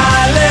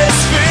alles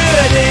für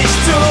dich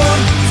tun.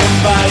 Zum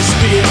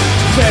Beispiel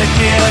fällt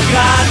mir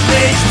grad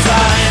nichts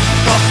ein.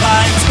 Doch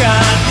eins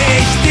kann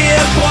ich dir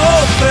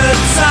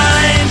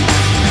prophezeien: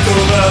 Du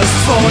wirst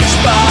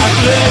furchtbar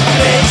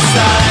glücklich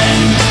sein.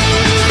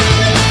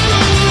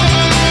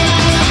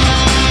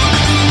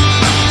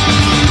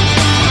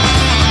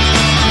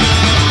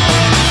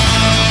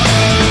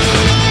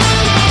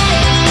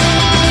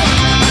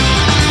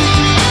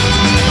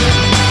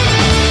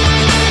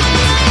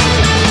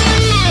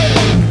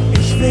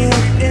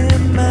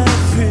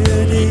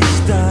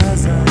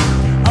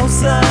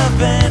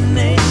 Wenn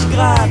ich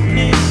grad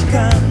nicht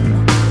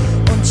kann,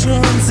 und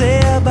schon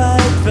sehr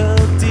bald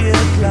wird dir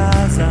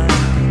klar sein,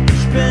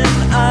 ich bin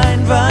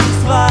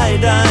einwandfrei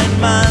dein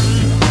Mann.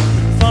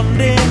 Von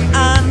den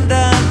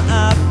anderen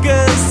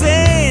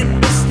abgesehen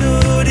bist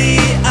du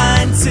die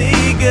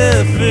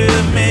einzige für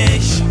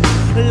mich.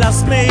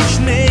 Lass mich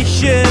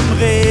nicht im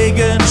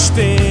Regen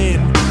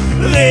stehen,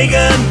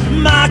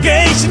 Regen mag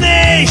ich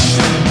nicht.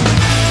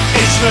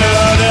 Ich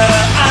würde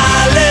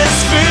alles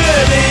für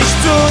dich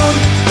tun,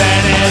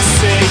 wenn es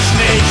sich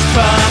nicht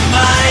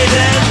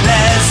vermeiden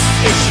lässt.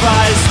 Ich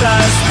weiß,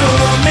 dass du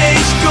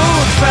mich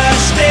gut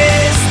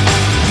verstehst.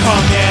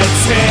 Komm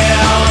jetzt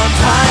her und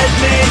halt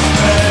mich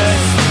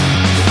fest.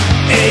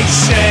 Ich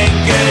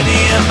schenke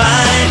dir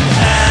mein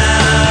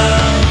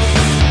Herz.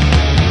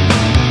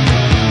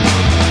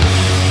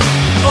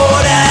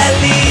 Oder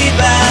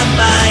lieber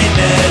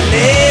meine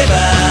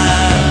Leber.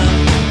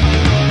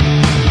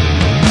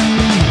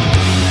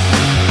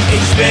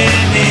 Ich will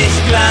nicht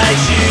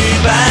gleich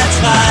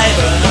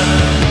übertreiben.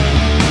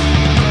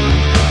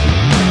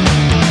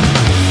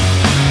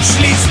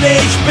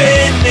 Schließlich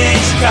bin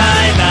ich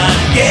kein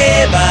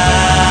Angeber.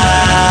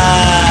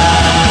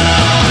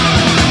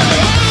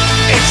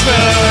 Ich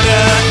würde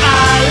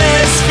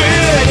alles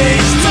für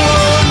dich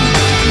tun.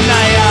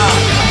 Naja,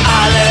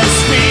 alles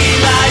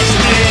vielleicht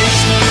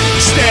nicht.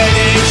 Stell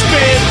dich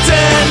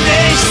bitte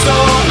nicht so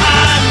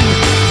an.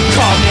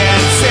 Komm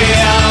jetzt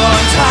her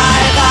und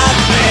heirat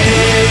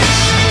mich.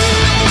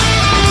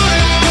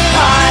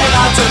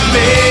 Heirate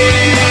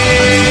mich.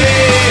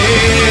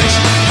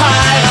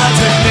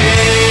 Heirate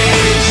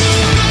mich.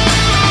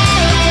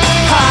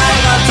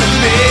 Heirate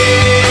mich.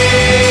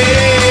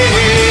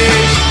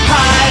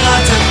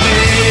 Heirate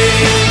mich.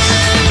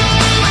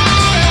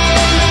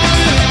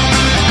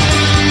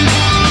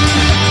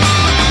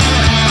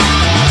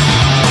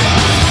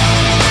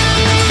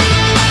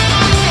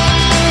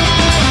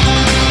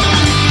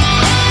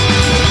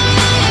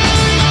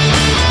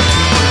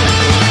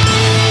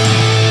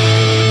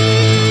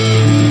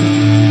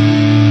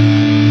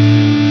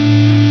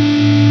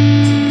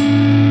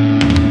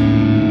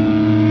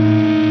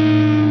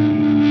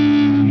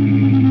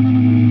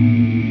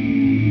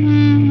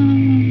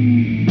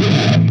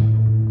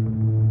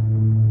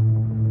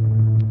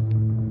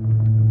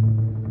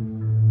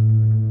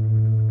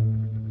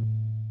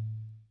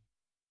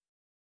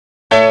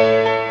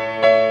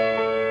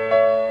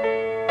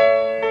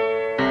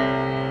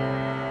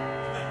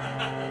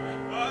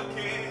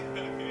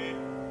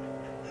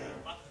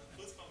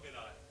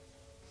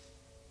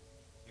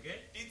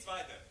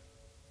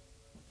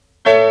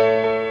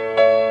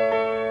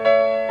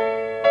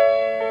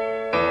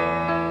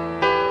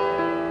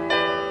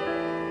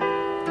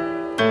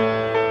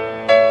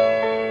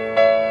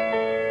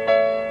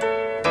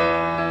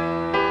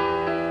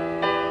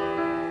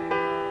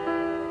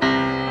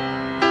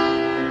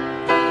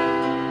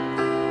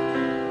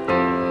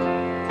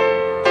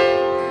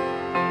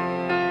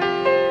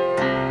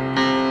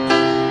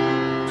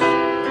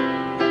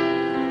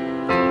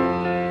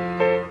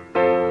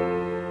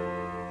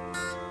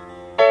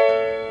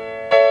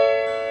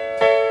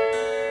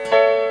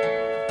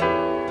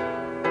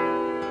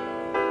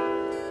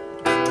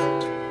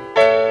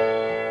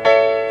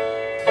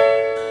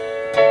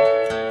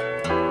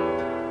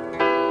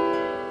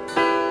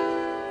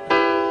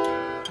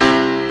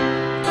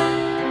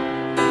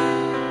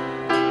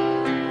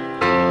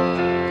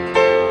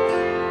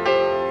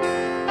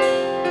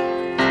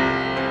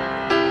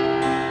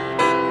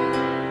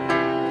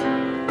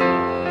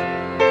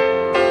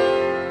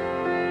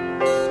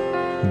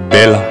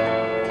 Bela.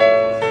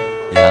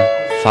 Ja,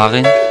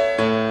 Farin?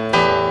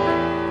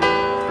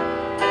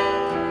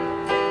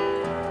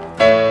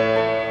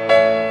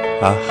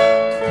 Ach,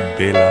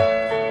 Bela.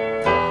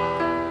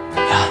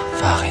 Ja,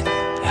 Farin,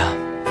 ja.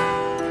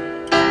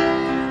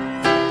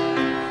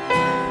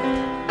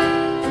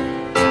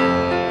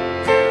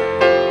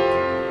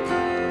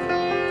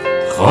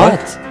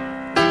 Rot?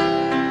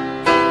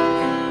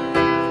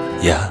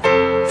 Ja,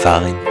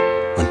 Farin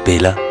und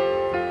Bela.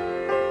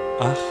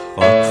 Ach,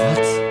 Rot.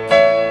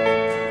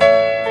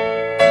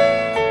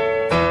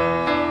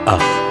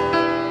 Ach,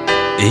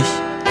 ich?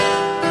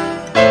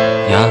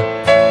 Ja,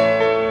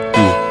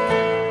 du.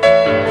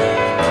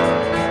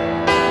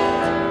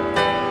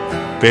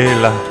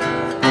 Bela.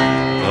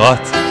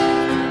 Rot.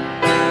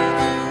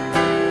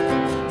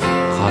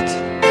 Rot.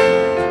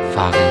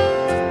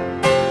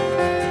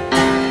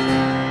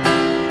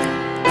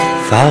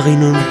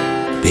 Farin und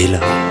Bela.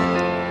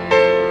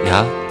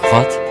 Ja,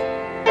 Rott?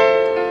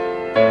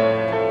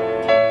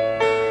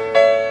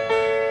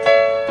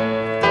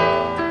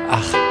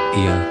 Ach,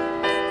 ihr.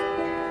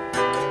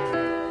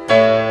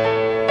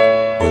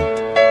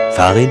 Und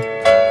Farin?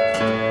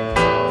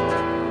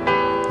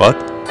 Rott?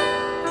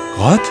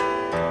 Rott?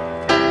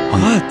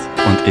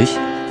 Und ich?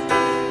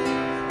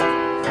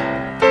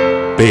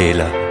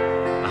 Bela.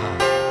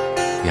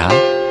 Ja?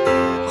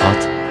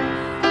 Rott?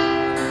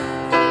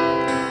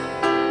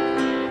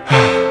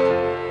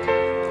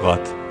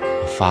 Rott.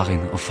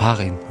 Oh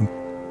Farin.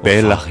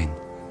 Bela. Farin.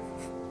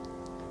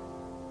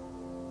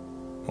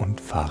 Und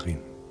Farin.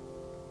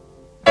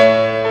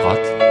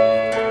 Rott?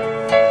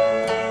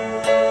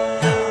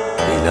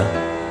 Bela.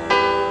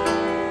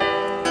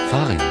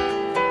 Farin.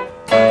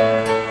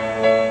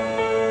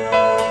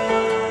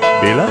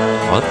 Bela?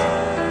 Rott?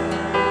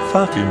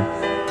 Farin.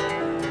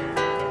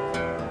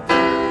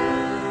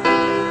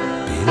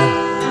 Bela.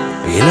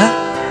 Bela?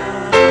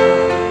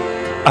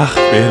 Ach,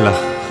 Bela.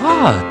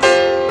 Rott.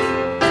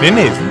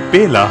 Nee,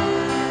 Bela.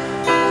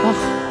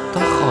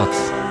 Doch, Rott.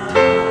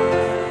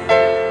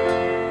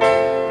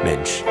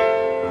 Mensch.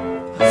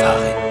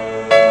 Farin.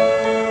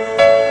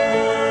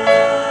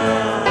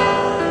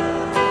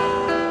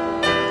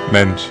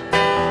 Mensch.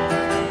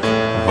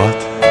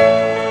 Rott.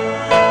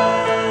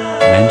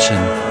 Menschen.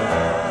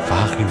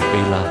 Farin,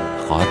 Bela,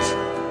 Rott.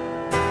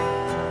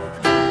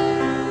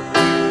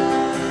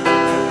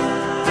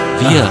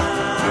 Wir.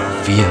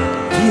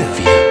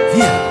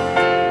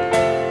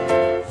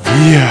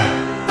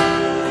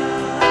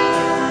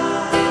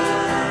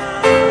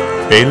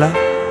 Bela.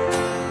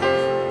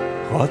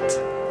 Rott.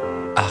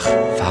 Ach,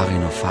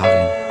 Farin, oh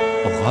Farin.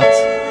 Oh Rott.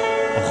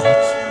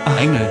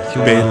 Ach, Engel,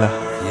 Junge. Bela.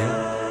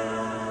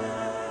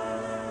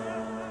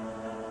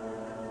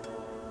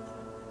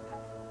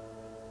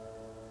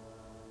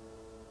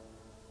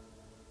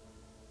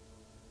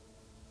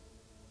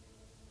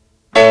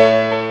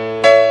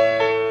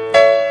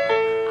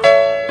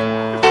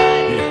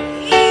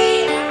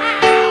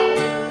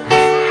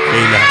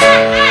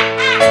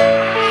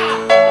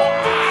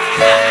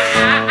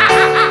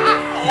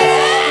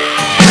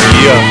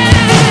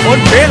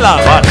 Und Bela,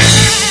 Mann.